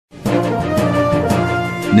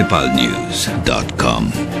nepalnews.com.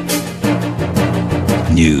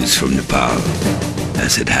 News from Nepal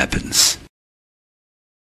as it happens.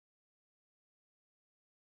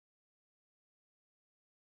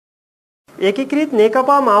 एकीकृत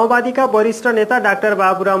नेकपा माओवादीका वरिष्ठ नेता डाक्टर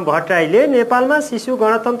बाबुराम भट्टराईले नेपालमा शिशु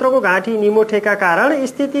गणतन्त्रको गाँठी निमोठेका कारण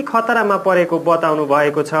स्थिति खतरामा परेको बताउनु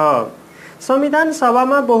भएको छ। संविधान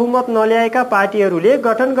सभामा बहुमत नल्याएका पार्टीहरूले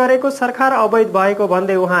गठन गरेको सरकार अवैध भएको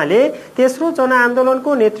भन्दै उहाँले तेस्रो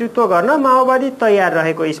जनआन्दोलनको नेतृत्व गर्न माओवादी तयार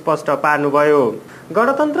रहेको स्पष्ट पार्नुभयो।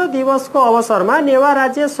 गणतन्त्र दिवसको अवसरमा नेवा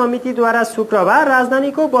राज्य समितिद्वारा शुक्रबार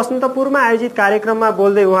राजधानीको बसन्तपुरमा आयोजित कार्यक्रममा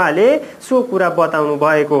बोल्दै उहाँले सो कुरा बताउनु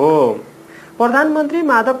भएको हो। प्रधानमन्त्री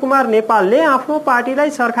माधव कुमार नेपालले आफ्नो पार्टीलाई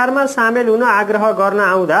सरकारमा सामेल हुन आग्रह गर्न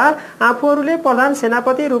आउँदा आफूहरूले प्रधान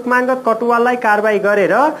सेनापति रूपमांगत कटुवाललाई कारबाही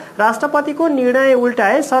गरेर राष्ट्रपतिको निर्णय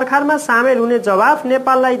उल्टाए सरकारमा सामेल हुने जवाफ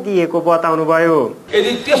नेपाललाई दिएको बताउनुभयो।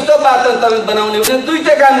 यदि त्यस्तो वातावरण बनाउने हो भने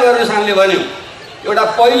दुईटा काम गर्न हामीले भन्यो। एउटा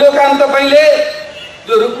पहिलो काम तपाईले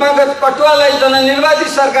जो रूपमांगत कटुवाललाई जननिर्वाचित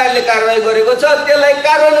सरकारले कारबाही गरेको छ त्यसलाई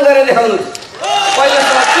कार्यान्वयन गरेर देखाउनुस्। पहिलो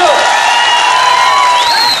शर्त हो।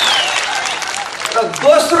 र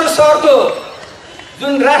दोस्रो शर्त हो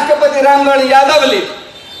जुन राष्ट्रपति रामगण यादवले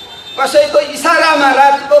कसैको इशारामा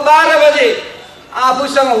रातको 12 बजे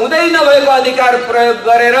आफूसँग हुँदै नभएको अधिकार प्रयोग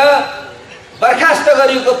गरेर बर्खास्त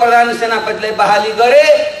गरिएको प्रधान सेनापतिलाई बहाली गरे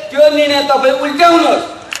त्यो निर्णय तपाई उल्ट्याउनुहोस्।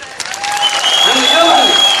 हामी यो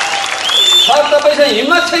भन्ने छ तपाईसँग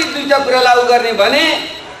हिम्मत छ दुईटा कुरा लागू गर्ने भने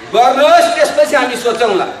गर्नुहोस्, त्यसपछि हामी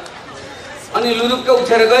सोचौँला। अनि लुरुक्क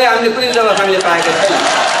उठेर गए हामीले कुनै जवाफ हामीले पाएका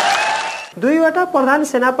छैनौँ। दुईवटा प्रधान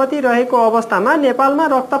सेनापति रहेको अवस्थामा नेपालमा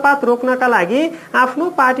रक्तपात रोक्नका लागि आफ्नो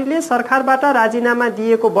पार्टीले सरकारबाट राजीनामा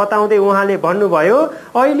दिएको बताउँदै उहाँले भन्नुभयो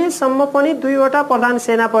अहिलेसम्म पनि दुईवटा प्रधान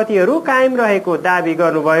सेनापतिहरू कायम रहेको दावी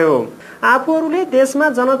गर्नुभयो। आफूहरूले देशमा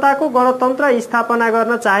जनताको गणतन्त्र स्थापना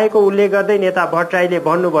गर्न चाहेको उल्लेख गर्दै नेता भट्टराईले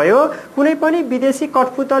भन्नुभयो कुनै पनि विदेशी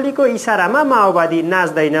कठपुतलीको इशारामा माओवादी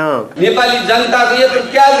नाच्दैन। नेपाली जनताको यत्रो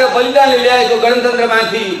त्याग र बलिदानले ल्याएको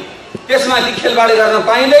गणतन्त्रमाथि त्यसमाथि खेलबाड गर्न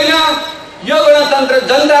पाइँदैन। यो गणतन्त्र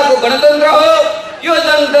जनताको गणतन्त्र हो। यो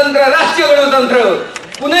गणतन्त्र राष्ट्रिय गणतन्त्र हो।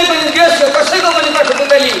 कुनै पनि देशको कसैको पनि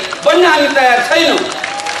कठपुतली बन्न हामी तयार छैनौँ।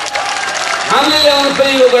 हामीले ल्याउनु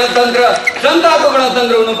खोजेको गणतन्त्र जनताको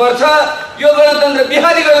गणतन्त्र हुनुपर्छ। यो गणतन्त्र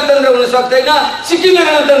बिहारी गणतन्त्र हुन सक्दैन, सिक्किमे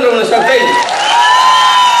गणतन्त्र हुन सक्दैन।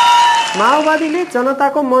 माओवादीले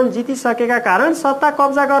जनताको मन जितिसकेका कारण सत्ता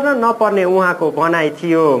कब्जा गर्न नपर्ने उहाँको भनाइ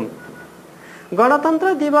थियो।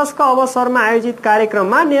 गणतन्त्र दिवसको अवसरमा आयोजित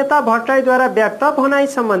कार्यक्रममा नेता भट्टराईद्वारा व्यक्त भनाइ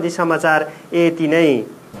सम्बन्धी समाचार यति नै।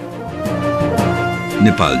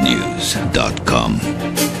 nepalnews.com.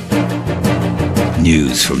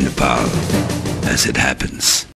 News from Nepal as it happens.